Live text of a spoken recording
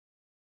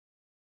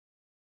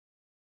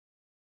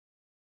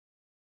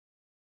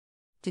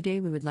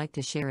Today we would like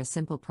to share a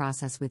simple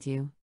process with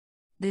you.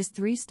 This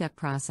 3-step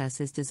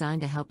process is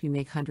designed to help you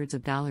make hundreds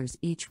of dollars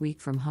each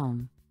week from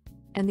home.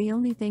 And the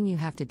only thing you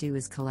have to do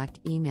is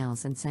collect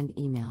emails and send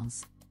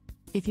emails.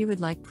 If you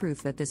would like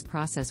proof that this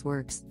process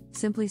works,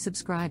 simply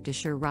subscribe to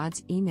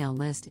SureRod's email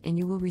list and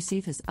you will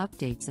receive his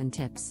updates and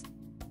tips.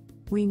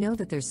 We know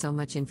that there's so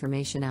much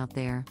information out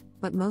there,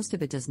 but most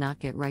of it does not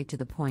get right to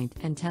the point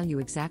and tell you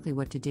exactly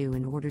what to do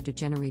in order to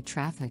generate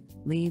traffic,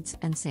 leads,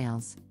 and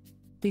sales.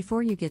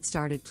 Before you get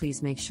started,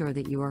 please make sure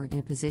that you are in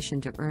a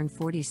position to earn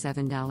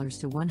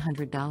 $47 to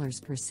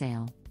 $100 per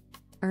sale.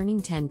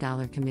 Earning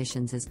 $10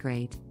 commissions is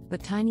great,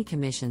 but tiny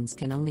commissions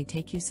can only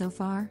take you so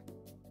far.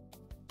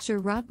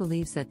 SureRod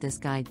believes that this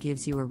guide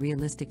gives you a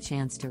realistic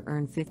chance to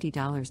earn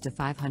 $50 to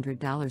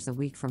 $500 a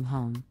week from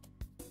home.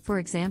 For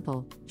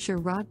example,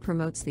 SureRod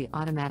promotes the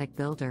Automatic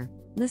Builder,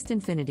 List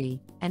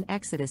Infinity, and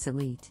Exitus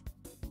Elite.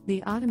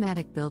 The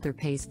Automatic Builder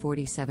pays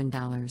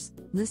 $47,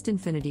 List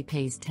Infinity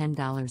pays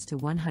 $10 to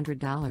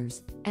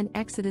 $100, and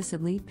Exitus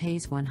Elite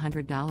pays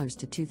 $100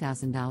 to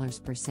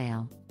 $2,000 per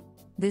sale.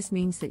 This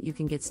means that you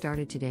can get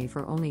started today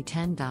for only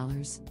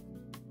 $10.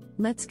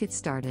 Let's get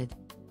started.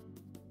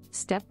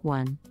 Step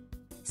 1.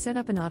 Set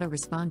up an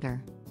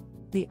autoresponder.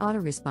 The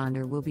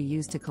autoresponder will be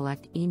used to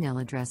collect email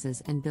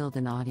addresses and build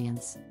an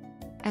audience.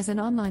 As an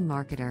online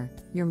marketer,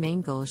 your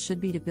main goal should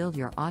be to build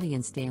your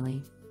audience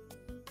daily.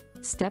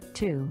 Step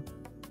 2.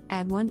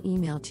 Add one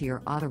email to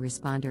your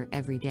autoresponder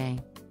every day.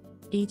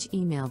 Each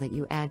email that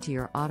you add to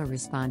your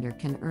autoresponder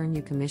can earn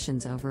you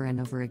commissions over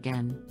and over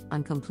again,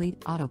 on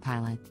complete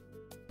autopilot.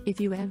 If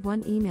you add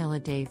one email a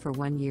day for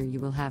 1 year, you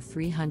will have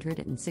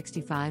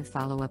 365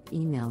 follow-up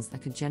emails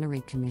that could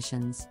generate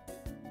commissions.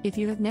 If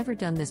you have never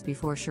done this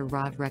before,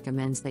 SureRod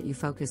recommends that you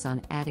focus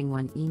on adding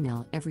one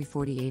email every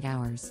 48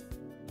 hours.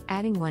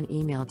 Adding one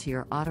email to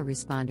your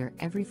autoresponder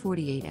every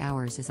 48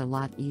 hours is a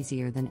lot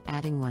easier than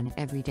adding one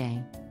every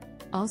day.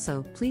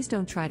 Also, please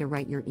don't try to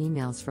write your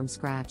emails from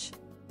scratch.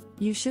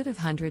 You should have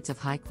hundreds of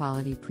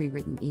high-quality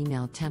pre-written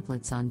email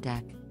templates on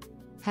deck.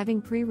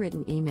 Having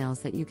pre-written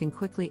emails that you can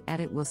quickly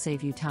edit will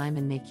save you time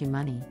and make you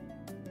money.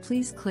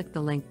 Please click the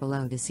link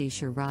below to see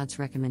SureRod's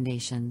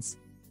recommendations.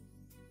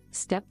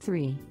 Step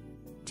 3.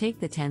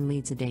 Take the 10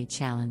 leads a day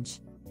challenge.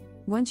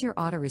 Once your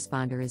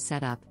autoresponder is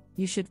set up,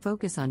 you should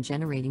focus on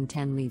generating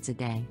 10 leads a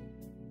day.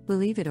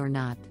 Believe it or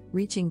not,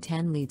 reaching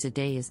 10 leads a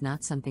day is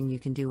not something you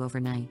can do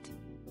overnight.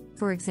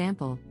 For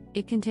example,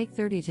 it can take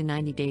 30 to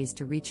 90 days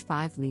to reach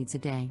 5 leads a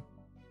day.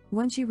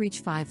 Once you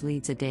reach 5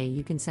 leads a day,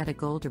 you can set a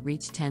goal to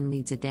reach 10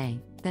 leads a day,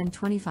 then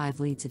 25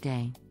 leads a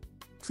day.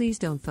 Please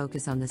don't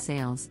focus on the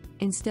sales,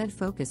 instead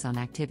focus on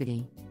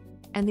activity.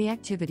 And the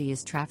activity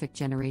is traffic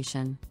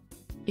generation.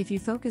 If you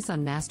focus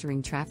on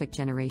mastering traffic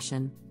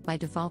generation, by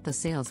default the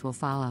sales will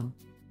follow.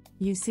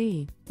 You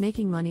see,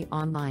 making money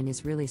online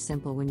is really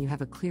simple when you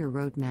have a clear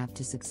roadmap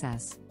to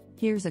success.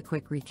 Here's a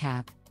quick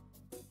recap.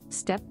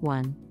 Step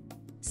 1.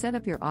 Set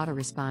up your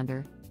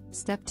autoresponder.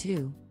 Step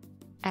 2.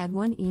 Add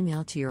one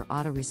email to your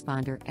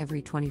autoresponder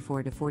every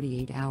 24 to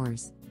 48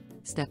 hours.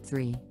 Step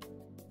 3.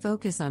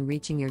 Focus on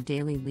reaching your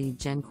daily lead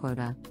gen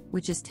quota,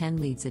 which is 10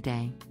 leads a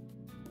day.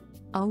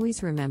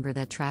 Always remember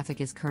that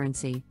traffic is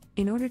currency.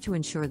 In order to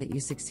ensure that you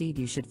succeed,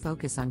 you should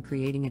focus on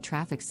creating a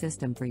traffic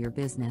system for your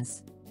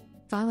business.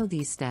 Follow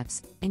these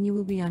steps, and you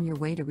will be on your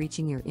way to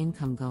reaching your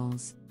income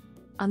goals.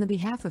 On the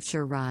behalf of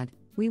SureRod,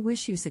 we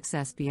wish you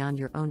success beyond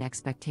your own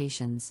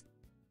expectations.